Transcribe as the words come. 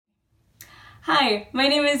Hi, my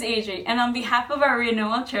name is Adri, and on behalf of our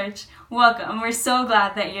Renewal Church, welcome. We're so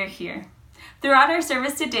glad that you're here. Throughout our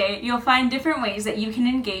service today, you'll find different ways that you can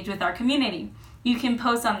engage with our community. You can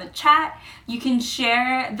post on the chat, you can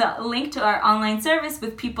share the link to our online service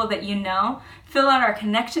with people that you know, fill out our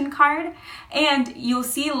connection card, and you'll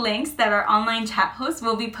see links that our online chat hosts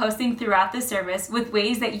will be posting throughout the service with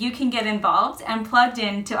ways that you can get involved and plugged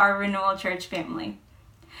into our Renewal Church family.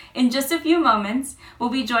 In just a few moments, we'll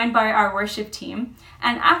be joined by our worship team,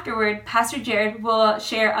 and afterward, Pastor Jared will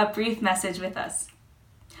share a brief message with us.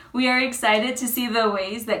 We are excited to see the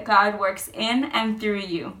ways that God works in and through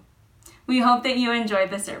you. We hope that you enjoy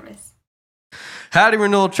the service. Howdy,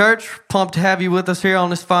 Renewal Church. Pumped to have you with us here on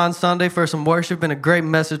this fine Sunday for some worship and a great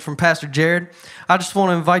message from Pastor Jared. I just want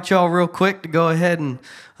to invite y'all real quick to go ahead and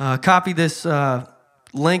copy this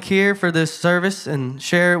link here for this service and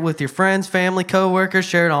share it with your friends, family, co-workers.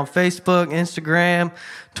 Share it on Facebook, Instagram,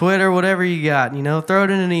 Twitter, whatever you got. Throw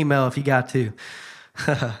it in an email if you got to.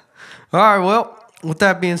 All right, well, with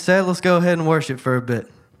that being said, let's go ahead and worship for a bit.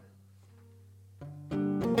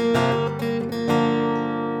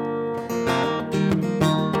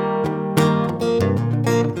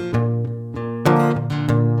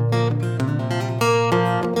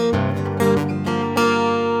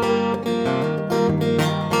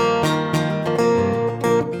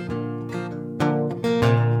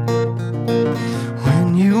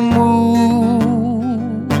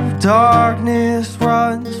 Darkness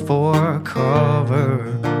runs for cover.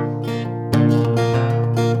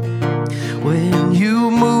 When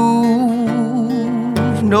you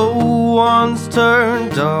move, no one's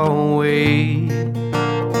turned away.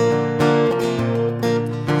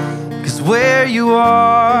 'Cause where you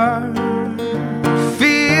are,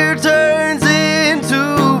 fear turns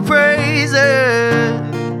into praises.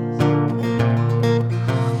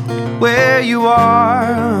 Where you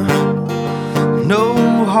are, no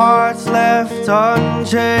hearts left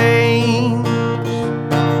unchanged.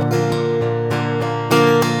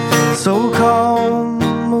 So come,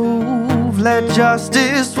 move, let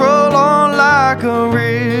justice roll on like a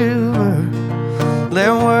river.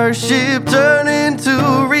 Let worship turn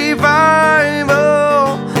into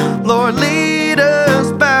revival. Lord, lead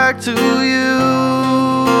us back to you.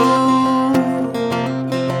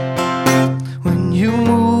 When you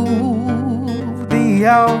move, the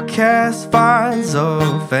outcast finds a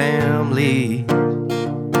family.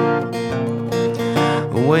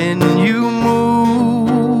 When you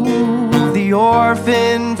move, the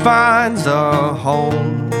orphan finds a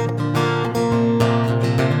home.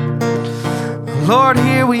 Lord,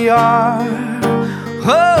 here we are.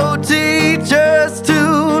 Oh, teach us to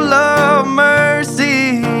love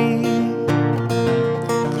mercy.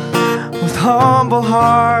 With humble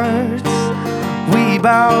hearts, we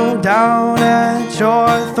bow down at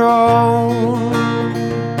your throne.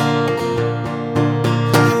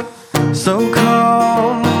 So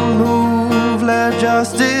come, move, let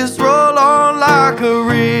justice roll on like a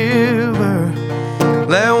river.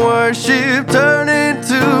 Let worship turn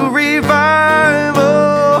into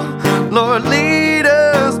revival. Lord, lead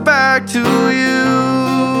us back to you.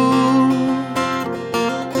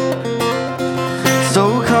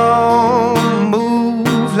 So come,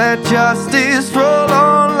 move, let justice roll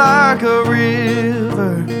on like a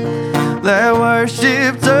river. Let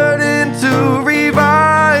worship turn into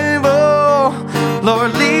revival.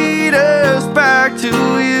 Lord, lead us back to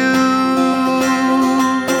you.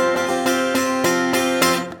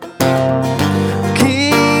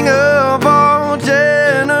 King of all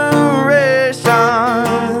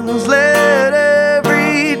generations, let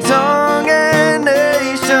every tongue and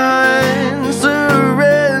nation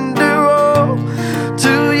surrender all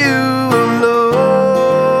to you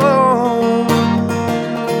alone.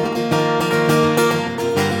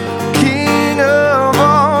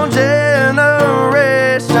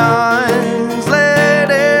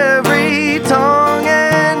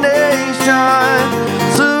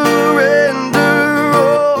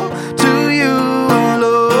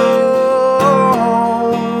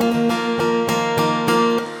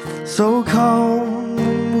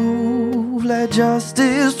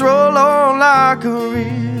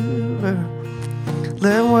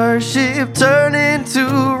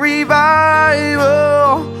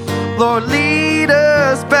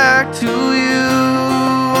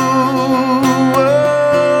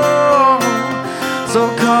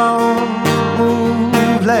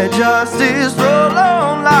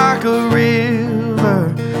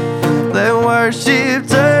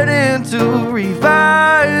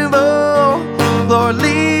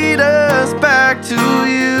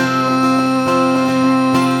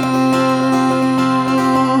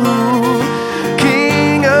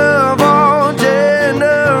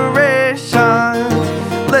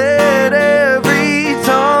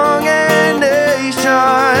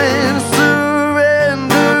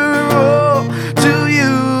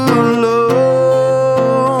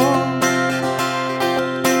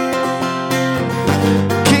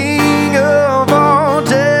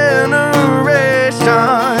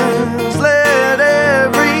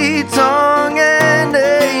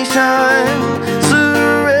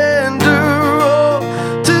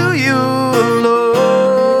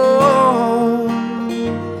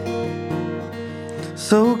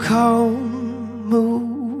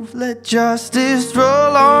 justice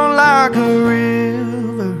roll on like a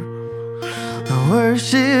river.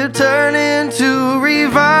 Worship turn into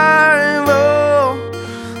revival.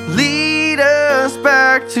 Lead us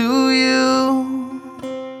back to you.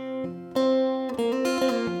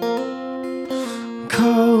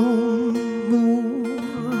 Come,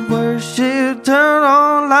 move. Worship turn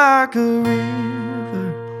on like a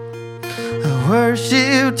river.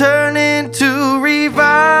 Worship turn into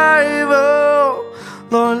revival.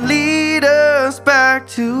 Lord, lead us back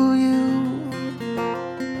to you.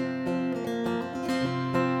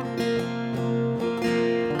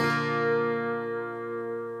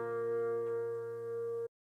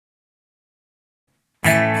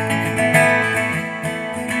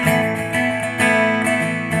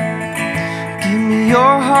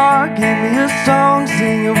 Your heart, give me a song,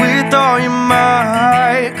 sing it with all your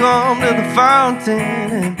might. Come to the fountain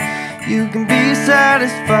and you can be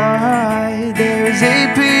satisfied. There is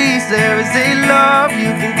a peace, there is a love,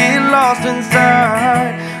 you can get lost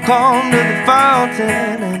inside. Come to the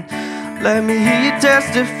fountain and let me hear you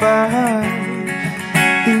testify.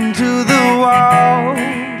 Into the wild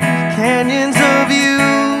canyons of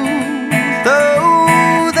youth,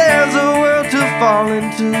 oh, there's a world to fall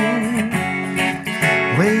into.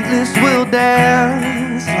 Weightless will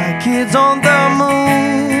dance like kids on the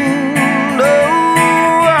moon.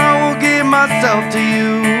 Oh, I will give myself to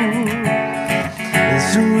you. As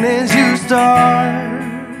soon as you start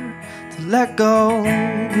to let go,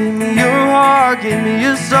 give me your heart, give me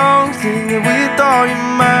your song, sing it with all your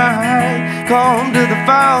might. Come to the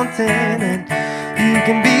fountain and you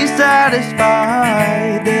can be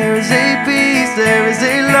satisfied. There is a peace, there is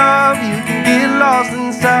a love, you can get lost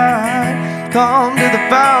inside. Come to the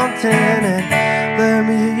fountain and let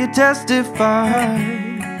me hear you testify.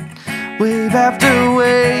 Wave after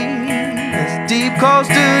wave, as deep calls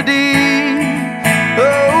to deep.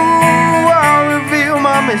 Oh, I'll reveal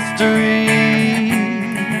my mystery.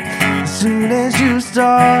 As soon as you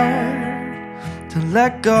start to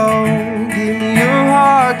let go, give me your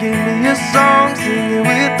heart, give me your song, sing it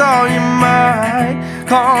with all your might.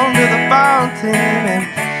 Come to the fountain and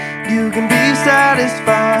you can be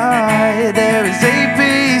satisfied. There is a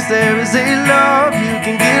peace, there is a love, you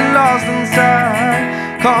can get lost inside.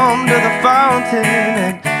 Come to the fountain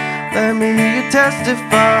and let me hear you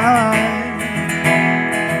testify.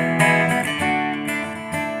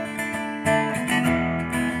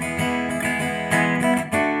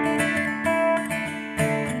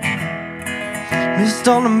 Mist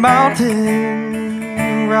on the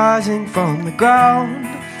mountain, rising from the ground.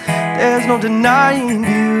 There's no denying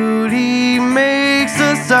beauty makes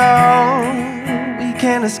a sound. We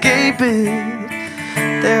can't escape it,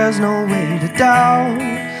 there's no way to doubt.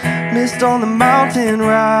 Mist on the mountain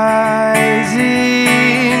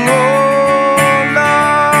rising all around.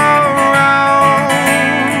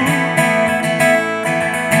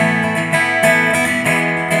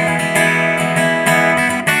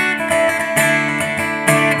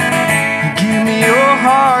 Give me your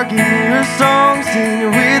heart, give me your song, sing it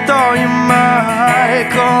with all your might.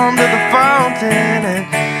 Come to the fountain and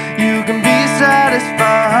you can be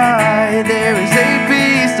satisfied. There is a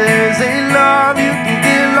peace, there is a love, you can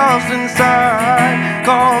get lost inside.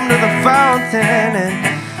 Come to the fountain and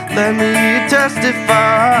let me hear you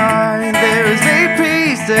testify. There is a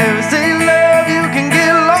peace, there is a love, you can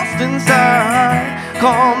get lost inside.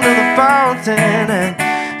 Come to the fountain and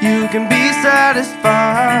you can be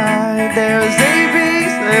satisfied. There is a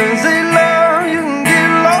peace, there is a love, you can get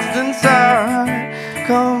lost inside.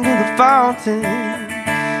 Come to the fountain,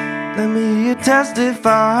 let me hear you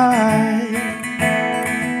testify.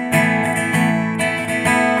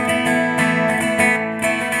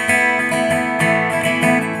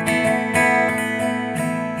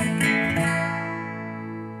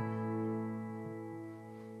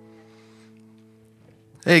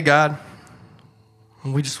 Hey God,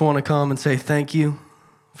 we just want to come and say thank you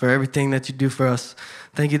for everything that you do for us.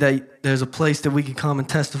 Thank you that there's a place that we can come and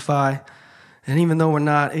testify. And even though we're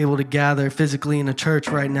not able to gather physically in a church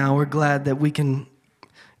right now, we're glad that we can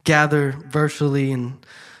gather virtually and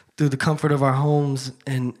through the comfort of our homes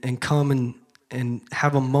and come and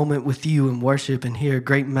have a moment with you and worship and hear a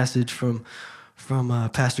great message from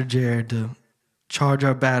Pastor Jared to charge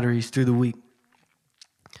our batteries through the week.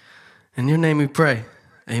 In your name we pray.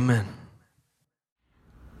 Amen.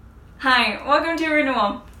 Hi, welcome to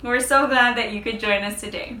Renewal. We're so glad that you could join us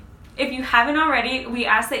today. If you haven't already, we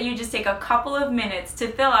ask that you just take a couple of minutes to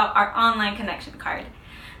fill out our online connection card.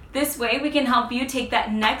 This way we can help you take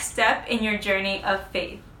that next step in your journey of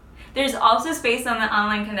faith. There's also space on the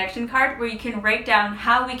online connection card where you can write down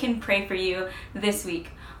how we can pray for you this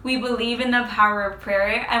week. We believe in the power of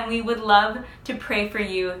prayer, and we would love to pray for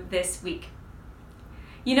you this week.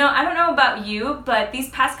 You know, I don't know about you, but these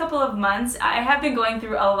past couple of months, I have been going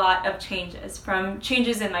through a lot of changes, from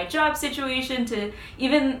changes in my job situation to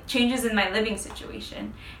even changes in my living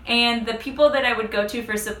situation. And the people that I would go to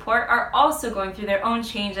for support are also going through their own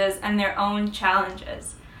changes and their own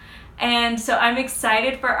challenges. And so I'm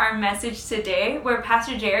excited for our message today, where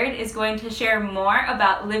Pastor Jared is going to share more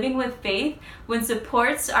about living with faith when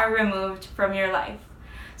supports are removed from your life.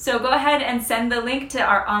 So go ahead and send the link to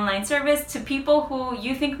our online service to people who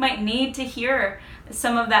you think might need to hear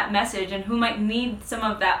some of that message and who might need some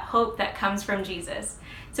of that hope that comes from Jesus.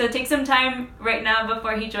 So take some time right now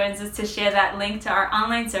before he joins us to share that link to our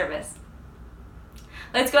online service.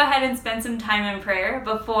 Let's go ahead and spend some time in prayer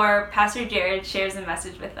before Pastor Jared shares a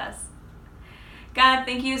message with us. God,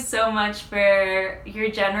 thank you so much for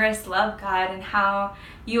your generous love, God, and how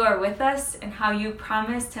you are with us and how you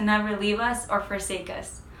promise to never leave us or forsake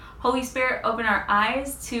us. Holy Spirit, open our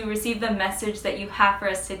eyes to receive the message that you have for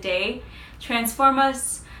us today. Transform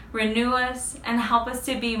us, renew us, and help us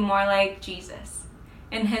to be more like Jesus.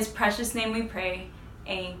 In his precious name we pray,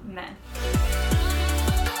 amen.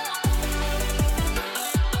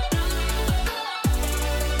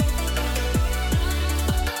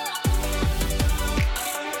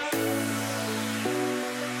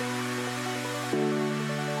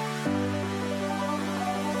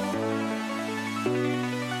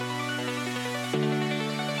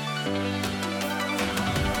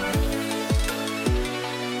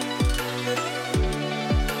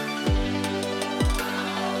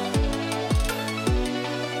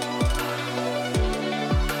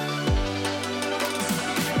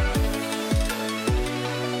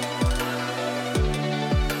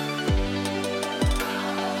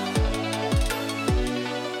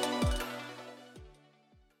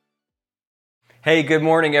 Hey, good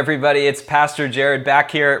morning, everybody. It's Pastor Jared back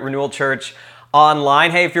here at Renewal Church Online.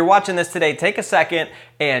 Hey, if you're watching this today, take a second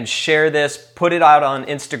and share this. Put it out on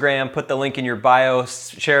Instagram, put the link in your bio,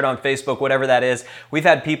 share it on Facebook, whatever that is. We've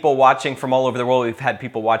had people watching from all over the world. We've had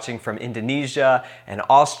people watching from Indonesia and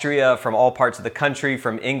Austria, from all parts of the country,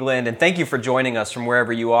 from England. And thank you for joining us from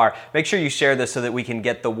wherever you are. Make sure you share this so that we can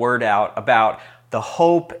get the word out about the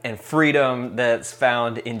hope and freedom that's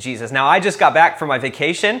found in Jesus. Now, I just got back from my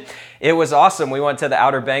vacation. It was awesome. We went to the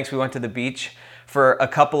Outer Banks. We went to the beach for a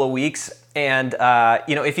couple of weeks. And,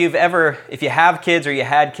 if you have kids or you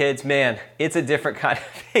had kids, man, it's a different kind of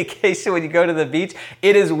vacation when you go to the beach.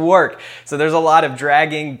 It is work. So there's a lot of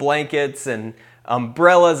dragging blankets and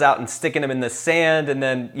umbrellas out and sticking them in the sand, and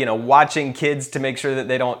then, watching kids to make sure that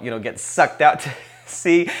they don't, get sucked out to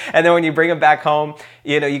sea. And then when you bring them back home,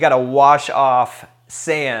 you got to wash off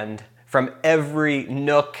sand from every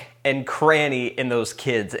nook and cranny in those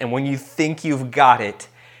kids. And when you think you've got it,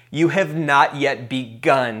 you have not yet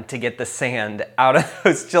begun to get the sand out of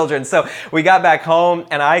those children. So we got back home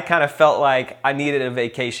and I kind of felt like I needed a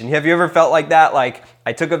vacation. Have you ever felt like that? Like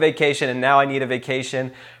I took a vacation and now I need a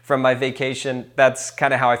vacation from my vacation? That's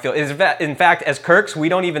kind of how I feel. In fact, as Kirks, we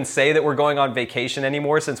don't even say that we're going on vacation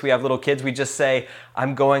anymore since we have little kids. We just say,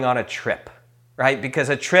 I'm going on a trip, right? Because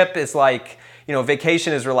a trip is like,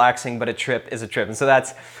 vacation is relaxing, but a trip is a trip. And so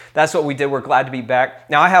that's what we did. We're glad to be back.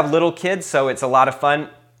 Now I have little kids, so it's a lot of fun.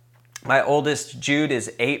 My oldest, Jude,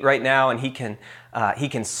 is 8 right now, and he can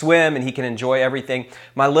swim and he can enjoy everything.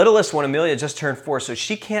 My littlest one, Amelia, just turned 4, so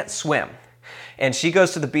she can't swim. And she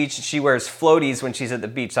goes to the beach and she wears floaties when she's at the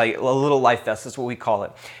beach, like a little life vest is what we call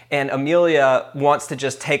it. And Amelia wants to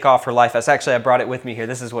just take off her life vest. Actually, I brought it with me here.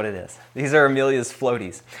 This is what it is. These are Amelia's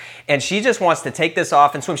floaties. And she just wants to take this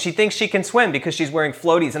off and swim. She thinks she can swim because she's wearing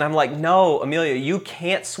floaties. And I'm like, no, Amelia, you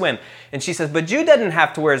can't swim. And she says, but Jude doesn't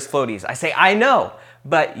have to wear his floaties. I say, I know,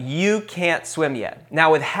 but you can't swim yet.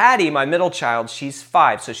 Now with Hattie, my middle child, she's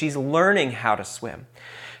 5, so she's learning how to swim.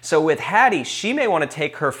 So with Hattie, she may want to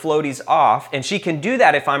take her floaties off, and she can do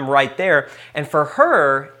that if I'm right there. And for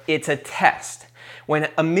her, it's a test. When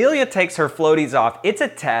Amelia takes her floaties off, it's a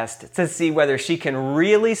test to see whether she can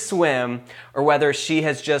really swim or whether she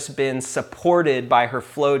has just been supported by her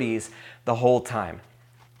floaties the whole time.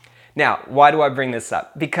 Now, why do I bring this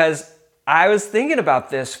up? Because I was thinking about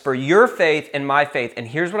this for your faith and my faith, and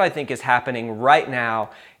here's what I think is happening right now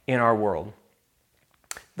in our world.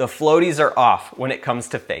 The floaties are off when it comes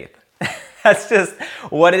to faith. That's just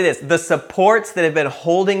what it is. The supports that have been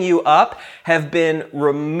holding you up have been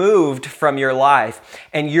removed from your life.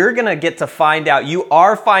 And you're going to get to find out, you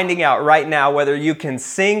are finding out right now whether you can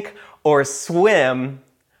sink or swim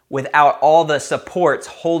without all the supports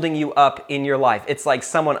holding you up in your life. It's like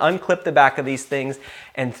someone unclipped the back of these things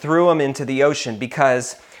and threw them into the ocean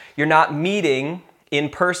because you're not meeting in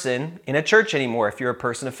person in a church anymore if you're a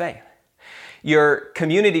person of faith. Your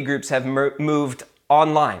community groups have moved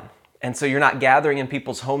online, and so you're not gathering in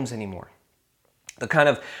people's homes anymore. The kind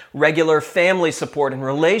of regular family support and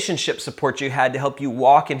relationship support you had to help you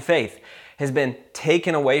walk in faith has been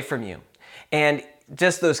taken away from you. And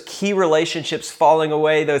just those key relationships falling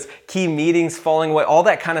away, those key meetings falling away, all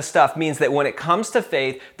that kind of stuff means that when it comes to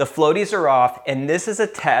faith, the floaties are off, and this is a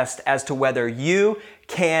test as to whether you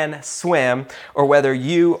can swim or whether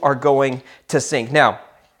you are going to sink. Now,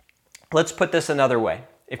 let's put this another way.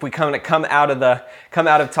 If we come out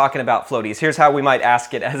of talking about floaties, here's how we might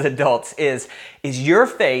ask it as adults: is your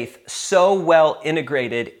faith so well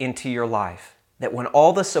integrated into your life that when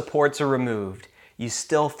all the supports are removed, you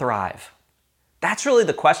still thrive? That's really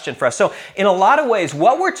the question for us. So in a lot of ways,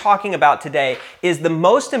 what we're talking about today is the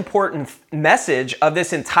most important message of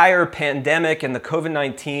this entire pandemic and the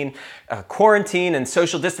COVID-19 quarantine and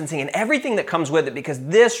social distancing and everything that comes with it, because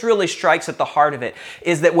this really strikes at the heart of it,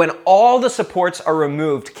 is that when all the supports are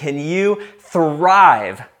removed, can you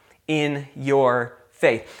thrive in your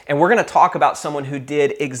faith? And we're going to talk about someone who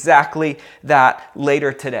did exactly that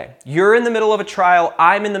later today. You're in the middle of a trial.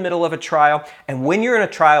 I'm in the middle of a trial. And when you're in a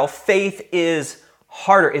trial, faith is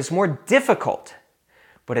harder, is more difficult,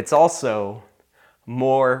 but it's also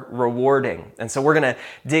more rewarding. And so we're going to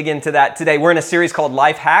dig into that today. We're in a series called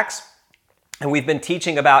Life Hacks. And we've been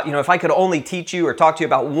teaching about, if I could only teach you or talk to you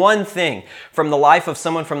about one thing from the life of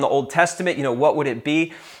someone from the Old Testament, what would it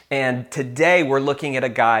be? And today we're looking at a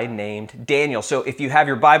guy named Daniel. So if you have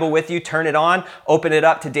your Bible with you, turn it on, open it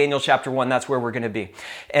up to Daniel chapter 1. That's where we're going to be.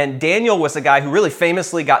 And Daniel was a guy who really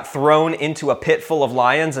famously got thrown into a pit full of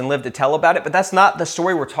lions and lived to tell about it. But that's not the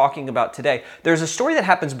story we're talking about today. There's a story that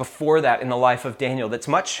happens before that in the life of Daniel that's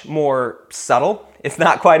much more subtle. It's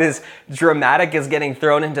not quite as dramatic as getting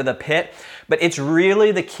thrown into the pit, but it's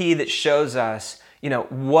really the key that shows us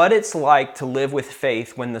what it's like to live with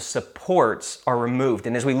faith when the supports are removed.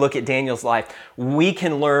 And as we look at Daniel's life, we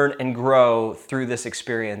can learn and grow through this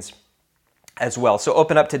experience as well. So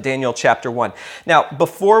open up to Daniel chapter 1. Now,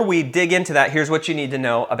 before we dig into that, here's what you need to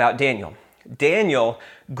know about Daniel. Daniel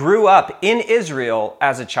grew up in Israel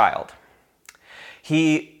as a child.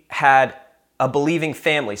 He had a believing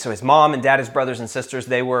family. So his mom and dad, his brothers and sisters,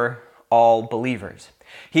 they were all believers.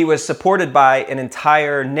 He was supported by an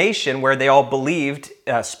entire nation where they all believed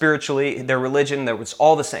spiritually, their religion, that was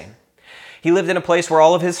all the same. He lived in a place where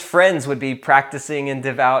all of his friends would be practicing and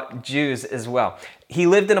devout Jews as well. He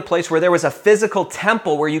lived in a place where there was a physical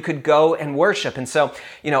temple where you could go and worship. And so,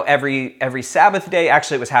 every Sabbath day,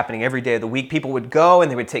 actually it was happening every day of the week, people would go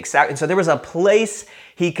and they would take Sabbath. And so there was a place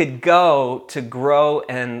he could go to grow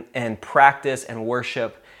and practice and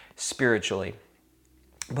worship spiritually.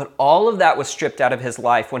 But all of that was stripped out of his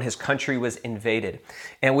life when his country was invaded.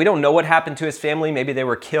 And we don't know what happened to his family. Maybe they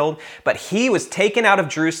were killed. But he was taken out of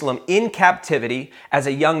Jerusalem in captivity as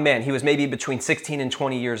a young man. He was maybe between 16 and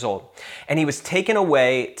 20 years old. And he was taken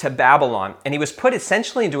away to Babylon. And he was put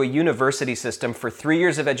essentially into a university system for 3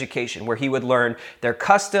 years of education where he would learn their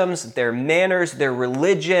customs, their manners, their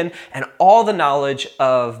religion, and all the knowledge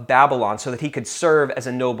of Babylon so that he could serve as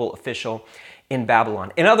a noble official in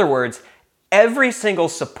Babylon. In other words, every single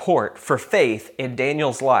support for faith in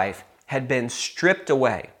Daniel's life had been stripped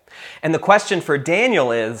away. And the question for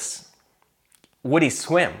Daniel is, would he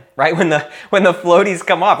swim, right? When the floaties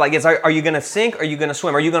come off, are you going to sink? Or are you going to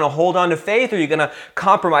swim? Are you going to hold on to faith? Or are you going to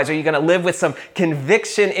compromise? Are you going to live with some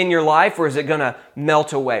conviction in your life? Or is it going to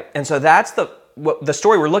melt away? And so that's the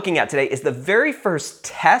story we're looking at today is the very first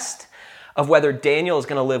test of whether Daniel is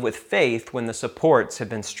going to live with faith when the supports have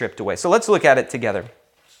been stripped away. So let's look at it together.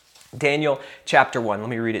 Daniel chapter 1, let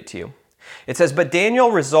me read it to you. It says, "But Daniel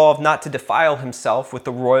resolved not to defile himself with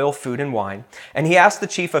the royal food and wine, and he asked the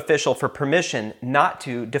chief official for permission not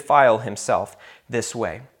to defile himself this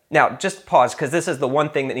way." Now, just pause, because this is the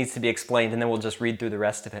one thing that needs to be explained, and then we'll just read through the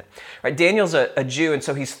rest of it. Right, Daniel's a Jew, and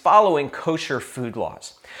so he's following kosher food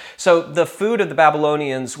laws. So the food of the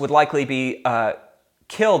Babylonians would likely be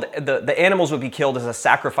killed, the animals would be killed as a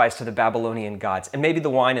sacrifice to the Babylonian gods, and maybe the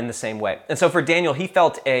wine in the same way. And so for Daniel, he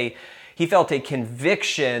felt a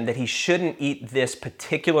conviction that he shouldn't eat this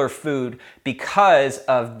particular food because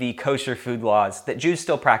of the kosher food laws that Jews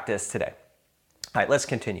still practice today. All right, let's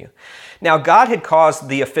continue. Now, God had caused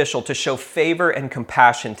the official to show favor and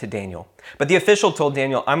compassion to Daniel. But the official told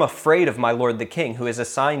Daniel, "I'm afraid of my lord the king, who has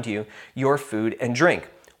assigned you your food and drink.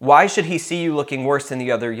 Why should he see you looking worse than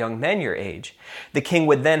the other young men your age? The king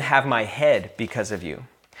would then have my head because of you."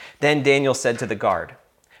 Then Daniel said to the guard,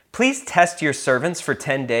 Please test your servants for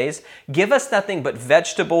 10 days. Give us nothing but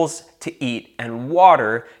vegetables to eat and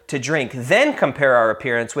water to drink. Then compare our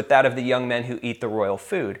appearance with that of the young men who eat the royal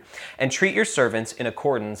food, and treat your servants in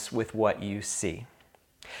accordance with what you see."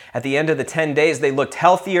 At the end of the 10 days, they looked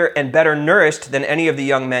healthier and better nourished than any of the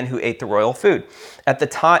young men who ate the royal food. At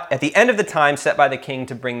the end of the time set by the king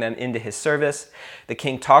to bring them into his service, the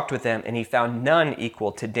king talked with them, and he found none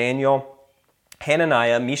equal to Daniel,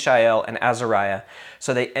 Hananiah, Mishael, and Azariah.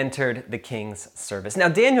 So they entered the king's service. Now,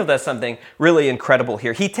 Daniel does something really incredible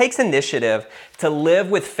here. He takes initiative to live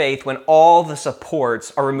with faith when all the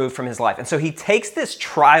supports are removed from his life. And so he takes this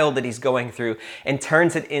trial that he's going through and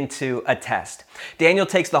turns it into a test. Daniel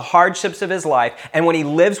takes the hardships of his life, and when he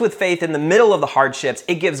lives with faith in the middle of the hardships,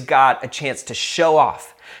 it gives God a chance to show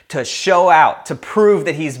off, to show out, to prove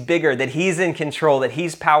that he's bigger, that he's in control, that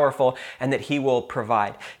he's powerful, and that he will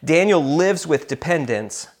provide. Daniel lives with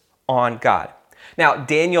dependence on God. Now,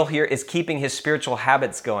 Daniel here is keeping his spiritual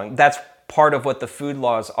habits going. That's part of what the food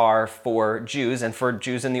laws are for Jews and for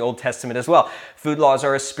Jews in the Old Testament as well. Food laws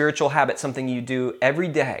are a spiritual habit, something you do every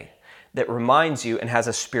day that reminds you and has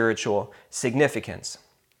a spiritual significance.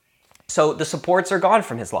 So the supports are gone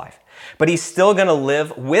from his life, but he's still going to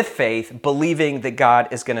live with faith, believing that God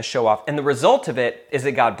is going to show off. And the result of it is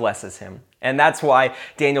that God blesses him. And that's why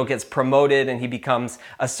Daniel gets promoted and he becomes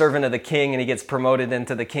a servant of the king, and he gets promoted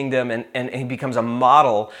into the kingdom, and he becomes a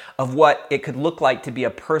model of what it could look like to be a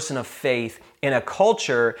person of faith in a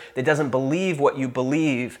culture that doesn't believe what you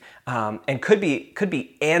believe, and could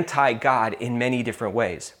be anti-God in many different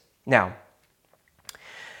ways. Now,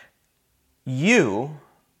 you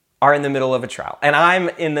are in the middle of a trial, and I'm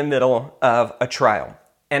in the middle of a trial.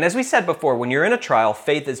 And as we said before, when you're in a trial,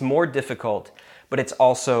 faith is more difficult, but it's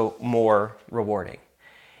also more rewarding.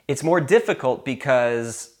 It's more difficult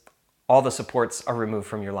because all the supports are removed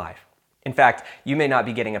from your life. In fact, you may not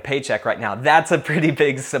be getting a paycheck right now. That's a pretty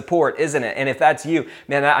big support, isn't it? And if that's you,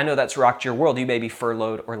 man, I know that's rocked your world. You may be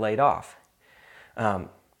furloughed or laid off.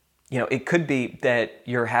 It could be that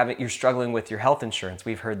you're struggling with your health insurance.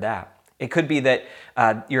 We've heard that. It could be that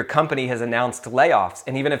your company has announced layoffs,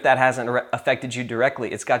 and even if that hasn't affected you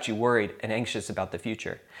directly, it's got you worried and anxious about the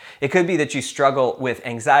future. It could be that you struggle with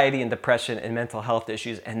anxiety and depression and mental health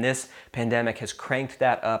issues, and this pandemic has cranked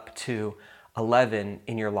that up to 11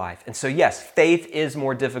 in your life. And so yes, faith is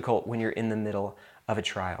more difficult when you're in the middle of a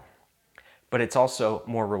trial, but it's also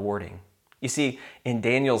more rewarding. You see, in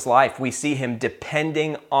Daniel's life, we see him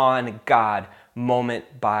depending on God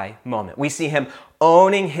moment by moment. We see him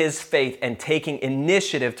owning his faith and taking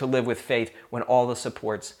initiative to live with faith when all the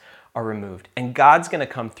supports are removed. And God's going to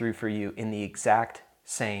come through for you in the exact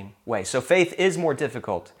same way. So faith is more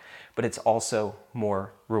difficult, but it's also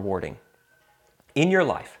more rewarding. In your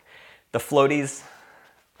life, the floaties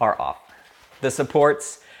are off. The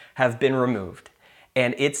supports have been removed.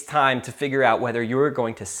 And it's time to figure out whether you're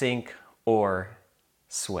going to sink or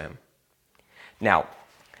swim. Now,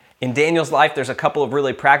 in Daniel's life, there's a couple of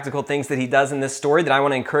really practical things that he does in this story that I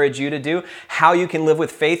want to encourage you to do. How you can live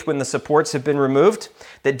with faith when the supports have been removed,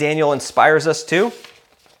 that Daniel inspires us to.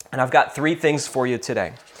 And I've got 3 things for you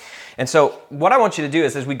today. And so what I want you to do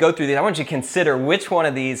is, as we go through these, I want you to consider which one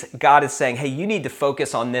of these God is saying, hey, you need to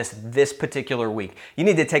focus on this particular week. You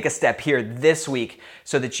need to take a step here this week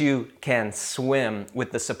so that you can swim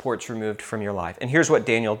with the supports removed from your life. And here's what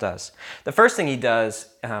Daniel does. The first thing he does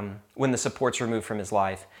when the supports are removed from his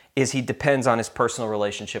life is he depends on his personal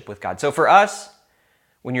relationship with God. So for us,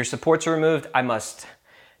 when your supports are removed, I must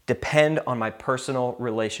depend on my personal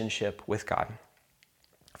relationship with God.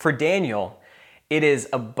 For Daniel, it is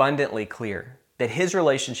abundantly clear that his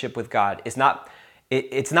relationship with God is not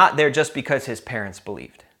there just because his parents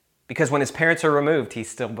believed. Because when his parents are removed, he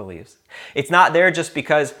still believes. It's not there just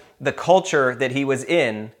because the culture that he was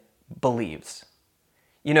in believes.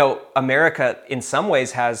 You know, America in some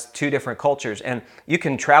ways has 2 different cultures, and you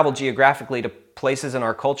can travel geographically to places in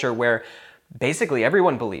our culture where basically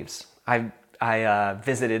everyone believes. I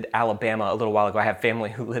visited Alabama a little while ago. I have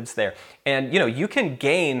family who lives there. And, you can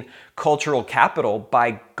gain cultural capital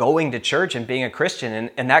by going to church and being a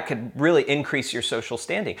Christian, and that could really increase your social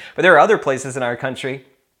standing. But there are other places in our country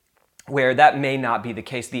where that may not be the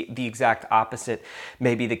case. The exact opposite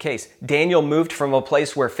may be the case. Daniel moved from a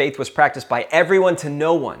place where faith was practiced by everyone to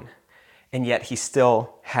no one, and yet he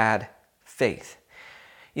still had faith.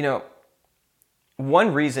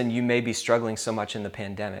 One reason you may be struggling so much in the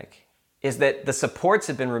pandemic is that the supports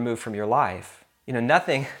have been removed from your life.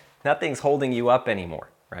 Nothing's holding you up anymore,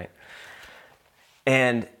 right?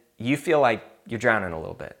 And you feel like you're drowning a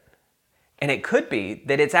little bit. And it could be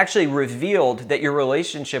that it's actually revealed that your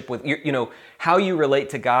relationship with, how you relate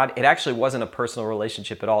to God, it actually wasn't a personal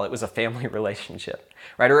relationship at all. It was a family relationship,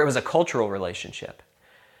 right? Or it was a cultural relationship.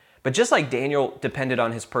 But just like Daniel depended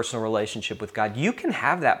on his personal relationship with God, you can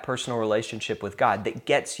have that personal relationship with God that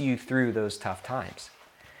gets you through those tough times.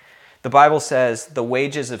 The Bible says the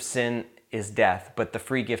wages of sin is death, but the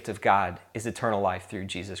free gift of God is eternal life through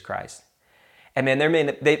Jesus Christ. And man, there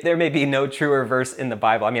may be no truer verse in the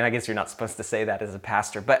Bible. I mean, I guess you're not supposed to say that as a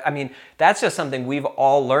pastor, but I mean, that's just something we've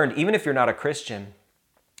all learned, even if you're not a Christian,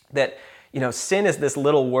 that, sin is this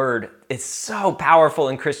little word. It's so powerful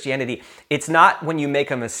in Christianity. It's not when you make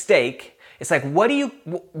a mistake. It's like,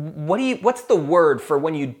 what's the word for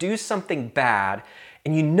when you do something bad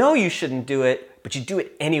and you shouldn't do it, but you do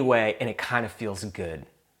it anyway and it kind of feels good?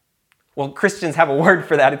 Well, Christians have a word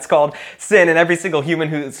for that. It's called sin, and every single human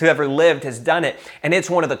who's ever lived has done it. And it's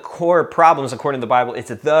one of the core problems, according to the Bible. It's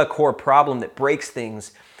the core problem that breaks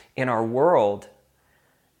things in our world.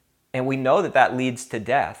 And we know that leads to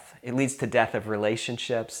death. It leads to death of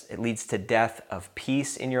relationships. It leads to death of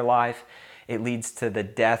peace in your life. It leads to the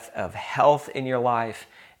death of health in your life.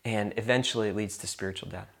 And eventually it leads to spiritual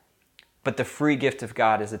death. But the free gift of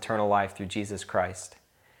God is eternal life through Jesus Christ.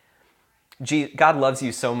 God loves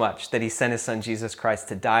you so much that he sent his son Jesus Christ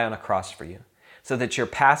to die on a cross for you so that your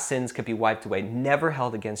past sins could be wiped away, never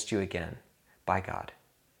held against you again by God.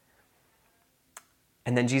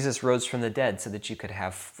 And then Jesus rose from the dead so that you could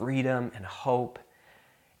have freedom and hope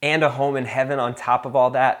and a home in heaven on top of all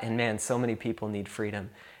that. And man, so many people need freedom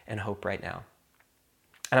and hope right now.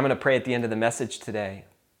 And I'm going to pray at the end of the message today.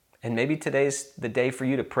 And maybe today's the day for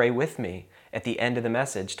you to pray with me at the end of the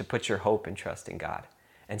message to put your hope and trust in God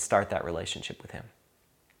and start that relationship with him.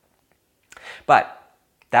 But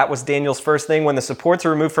that was Daniel's first thing. When the supports are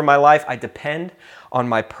removed from my life, I depend on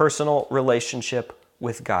my personal relationship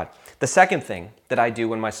with God. The second thing that I do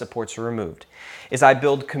when my supports are removed is I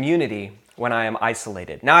build community when I am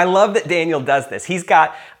isolated. Now, I love that Daniel does this. He's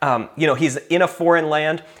got, he's in a foreign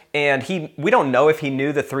land, and we don't know if he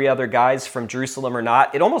knew the three other guys from Jerusalem or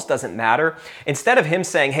not. It almost doesn't matter. Instead of him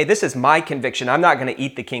saying, hey, this is my conviction, I'm not going to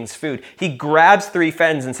eat the king's food, he grabs three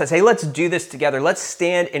friends and says, hey, let's do this together. Let's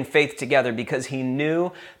stand in faith together, because he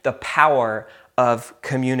knew the power of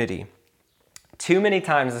community. Too many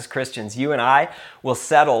times as Christians, you and I will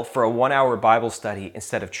settle for a 1-hour Bible study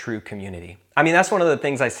instead of true community. I mean, that's one of the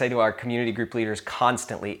things I say to our community group leaders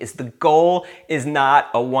constantly, is the goal is not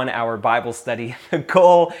a 1-hour Bible study. The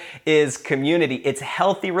goal is community. It's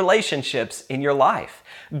healthy relationships in your life.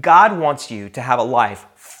 God wants you to have a life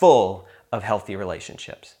full of healthy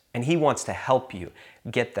relationships, and he wants to help you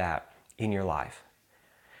get that in your life.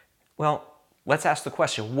 Well, let's ask the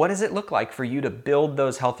question, what does it look like for you to build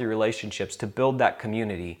those healthy relationships, to build that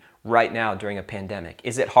community right now during a pandemic?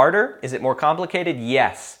 Is it harder? Is it more complicated?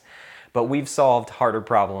 Yes, but we've solved harder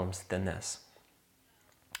problems than this.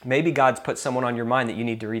 Maybe God's put someone on your mind that you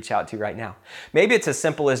need to reach out to right now. Maybe it's as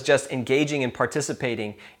simple as just engaging and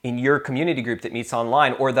participating in your community group that meets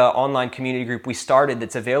online, or the online community group we started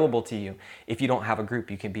that's available to you. If you don't have a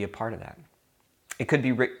group, you can be a part of that. It could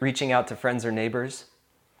be reaching out to friends or neighbors.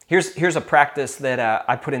 Here's a practice that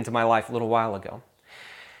I put into my life a little while ago.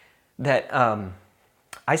 That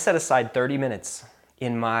I set aside 30 minutes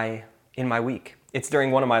in my week. It's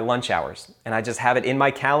during one of my lunch hours, and I just have it in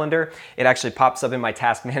my calendar. It actually pops up in my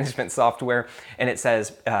task management software, and it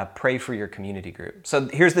says, pray for your community group. So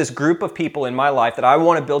here's this group of people in my life that I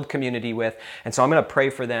want to build community with, and so I'm going to pray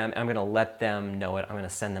for them, and I'm going to let them know it. I'm going to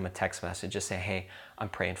send them a text message, just say, hey, I'm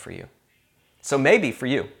praying for you. So maybe for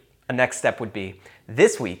you, a next step would be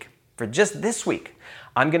this week, for just this week,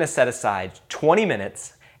 I'm going to set aside 20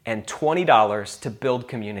 minutes and $20 to build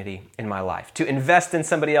community in my life, to invest in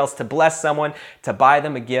somebody else, to bless someone, to buy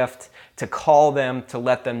them a gift, to call them, to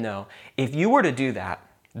let them know. If you were to do that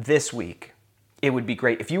this week, it would be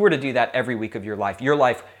great. If you were to do that every week of your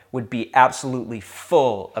life would be absolutely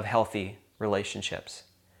full of healthy relationships.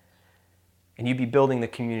 And you'd be building the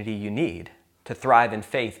community you need to thrive in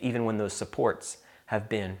faith, even when those supports have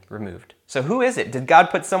been removed. So who is it? Did God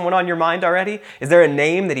put someone on your mind already? Is there a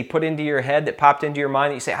name that he put into your head, that popped into your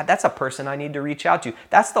mind, that you say, that's a person I need to reach out to?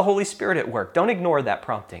 That's the Holy Spirit at work. Don't ignore that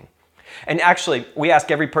prompting. And actually, we ask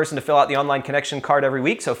every person to fill out the online connection card every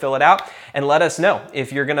week, so fill it out and let us know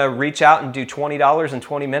if you're going to reach out and do $20 in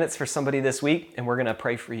 20 minutes for somebody this week, and we're going to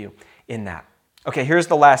pray for you in that. Okay, here's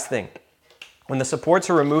the last thing. When the supports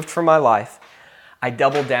are removed from my life, I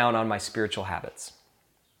double down on my spiritual habits.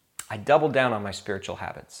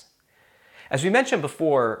 As we mentioned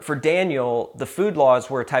before, for Daniel, the food laws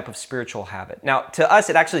were a type of spiritual habit. Now, to us,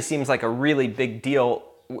 it actually seems like a really big deal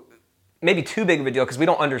maybe too big of a deal because we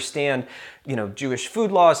don't understand, Jewish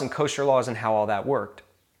food laws and kosher laws and how all that worked.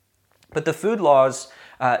 But the food laws,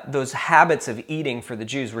 those habits of eating for the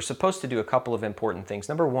Jews were supposed to do a couple of important things.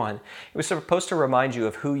 Number one, it was supposed to remind you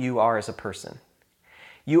of who you are as a person.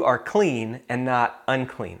 You are clean and not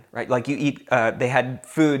unclean, right? Like you eat, they had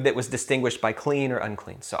food that was distinguished by clean or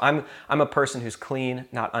unclean. So I'm a person who's clean,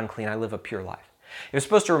 not unclean. I live a pure life. It was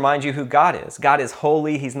supposed to remind you who God is. God is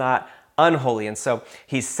holy. He's not unholy. And so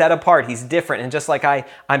he's set apart. He's different. And just like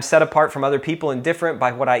I'm set apart from other people and different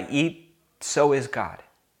by what I eat, so is God.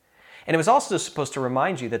 And it was also supposed to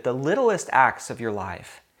remind you that the littlest acts of your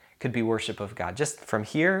life could be worship of God. Just from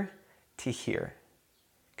here to here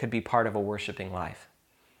could be part of a worshiping life.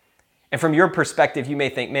 And from your perspective, you may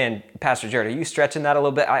think, man, Pastor Jared, are you stretching that a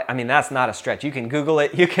little bit? I mean, that's not a stretch. You can Google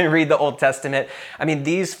it. You can read the Old Testament. I mean,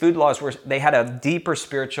 these food laws they had a deeper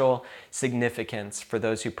spiritual significance for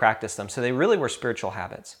those who practiced them. So they really were spiritual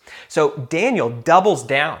habits. So Daniel doubles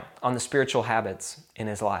down on the spiritual habits in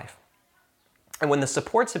his life. And when the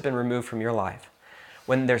supports have been removed from your life,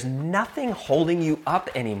 when there's nothing holding you up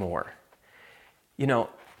anymore,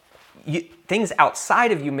 things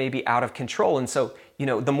outside of you may be out of control. And so,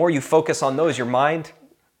 the more you focus on those, your mind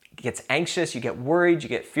gets anxious, you get worried, you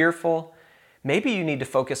get fearful. Maybe you need to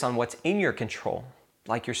focus on what's in your control,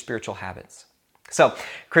 like your spiritual habits. So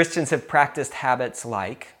Christians have practiced habits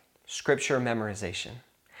like scripture memorization,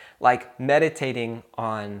 like meditating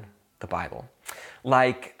on the Bible,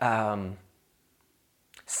 like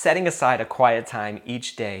setting aside a quiet time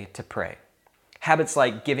each day to pray. Habits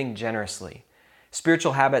like giving generously.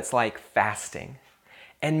 Spiritual habits like fasting.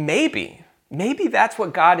 And maybe that's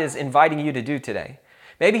what God is inviting you to do today.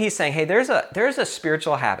 Maybe he's saying, hey, there's a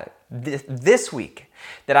spiritual habit this week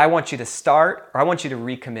that I want you to start, or I want you to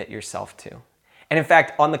recommit yourself to. And in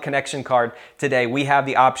fact, on the connection card today, we have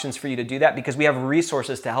the options for you to do that because we have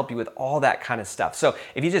resources to help you with all that kind of stuff. So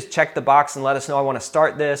if you just check the box and let us know, I want to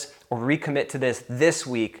start this or recommit to this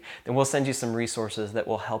week, then we'll send you some resources that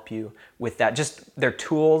will help you with that. Just they're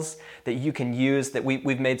tools that you can use that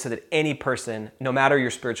we've made so that any person, no matter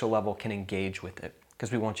your spiritual level, can engage with it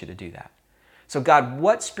because we want you to do that. So God,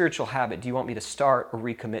 what spiritual habit do you want me to start or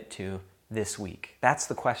recommit to this week? That's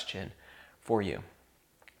the question for you.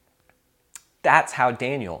 That's how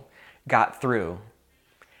Daniel got through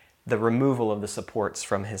the removal of the supports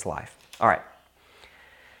from his life. All right.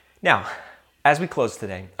 Now, as we close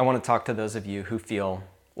today, I want to talk to those of you who feel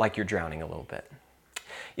like you're drowning a little bit.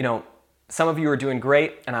 Some of you are doing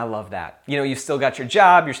great, and I love that. You've still got your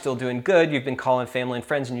job, you're still doing good, you've been calling family and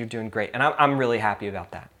friends, and you're doing great. And I'm really happy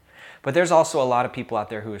about that. But there's also a lot of people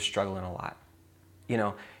out there who are struggling a lot.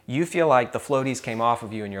 You feel like the floaties came off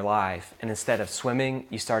of you in your life, and instead of swimming,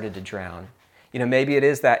 you started to drown. Maybe it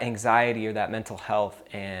is that anxiety or that mental health,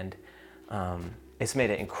 and it's made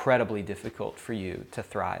it incredibly difficult for you to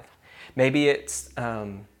thrive. Maybe it's,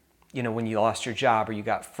 when you lost your job or you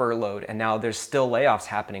got furloughed, and now there's still layoffs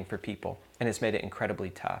happening for people, and it's made it incredibly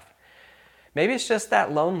tough. Maybe it's just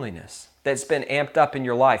that loneliness that's been amped up in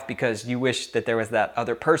your life because you wish that there was that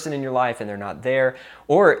other person in your life and they're not there.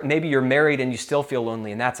 Or maybe you're married and you still feel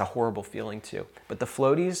lonely, and that's a horrible feeling too. But the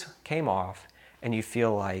floaties came off, and you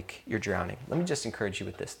feel like you're drowning. Let me just encourage you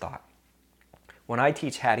with this thought. When I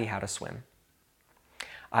teach Hattie how to swim,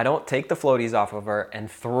 I don't take the floaties off of her and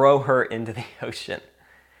throw her into the ocean.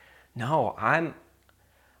 No, I'm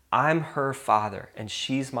her father, and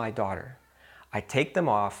she's my daughter. I take them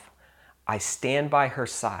off, I stand by her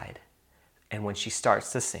side, and when she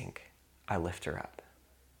starts to sink, I lift her up.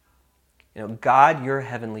 God, your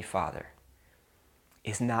heavenly Father,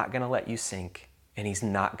 is not going to let you sink, and he's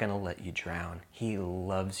not going to let you drown. He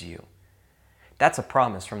loves you. That's a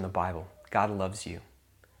promise from the Bible. God loves you.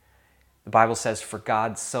 The Bible says, for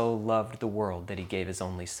God so loved the world that he gave his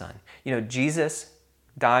only son. Jesus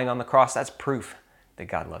dying on the cross, that's proof that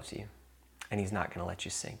God loves you, and he's not going to let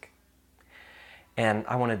you sink. And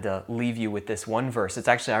I wanted to leave you with this one verse. It's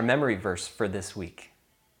actually our memory verse for this week.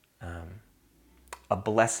 A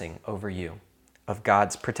blessing over you of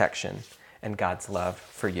God's protection and God's love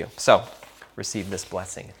for you. So, receive this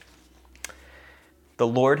blessing. The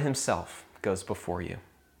Lord himself goes before you,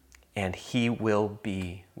 and he will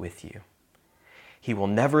be with you. He will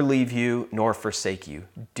never leave you nor forsake you.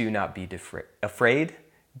 Do not be afraid.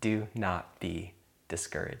 Do not be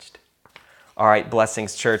discouraged. All right,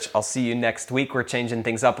 blessings, church. I'll see you next week. We're changing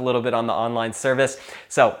things up a little bit on the online service.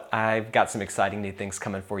 So I've got some exciting new things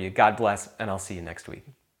coming for you. God bless, and I'll see you next week.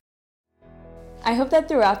 I hope that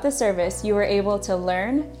throughout the service you were able to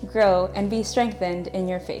learn, grow, and be strengthened in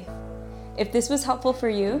your faith. If this was helpful for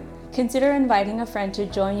you, consider inviting a friend to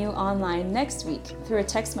join you online next week through a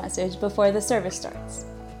text message before the service starts.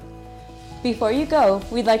 Before you go,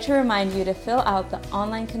 we'd like to remind you to fill out the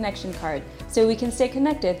online connection card so we can stay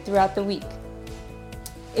connected throughout the week.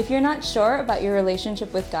 If you're not sure about your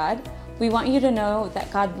relationship with God, we want you to know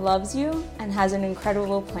that God loves you and has an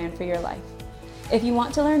incredible plan for your life. If you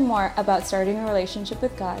want to learn more about starting a relationship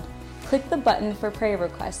with God, click the button for prayer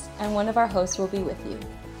requests and one of our hosts will be with you.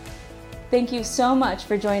 Thank you so much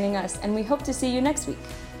for joining us, and we hope to see you next week.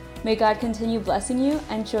 May God continue blessing you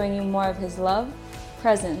and showing you more of His love,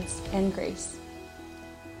 presence, and grace.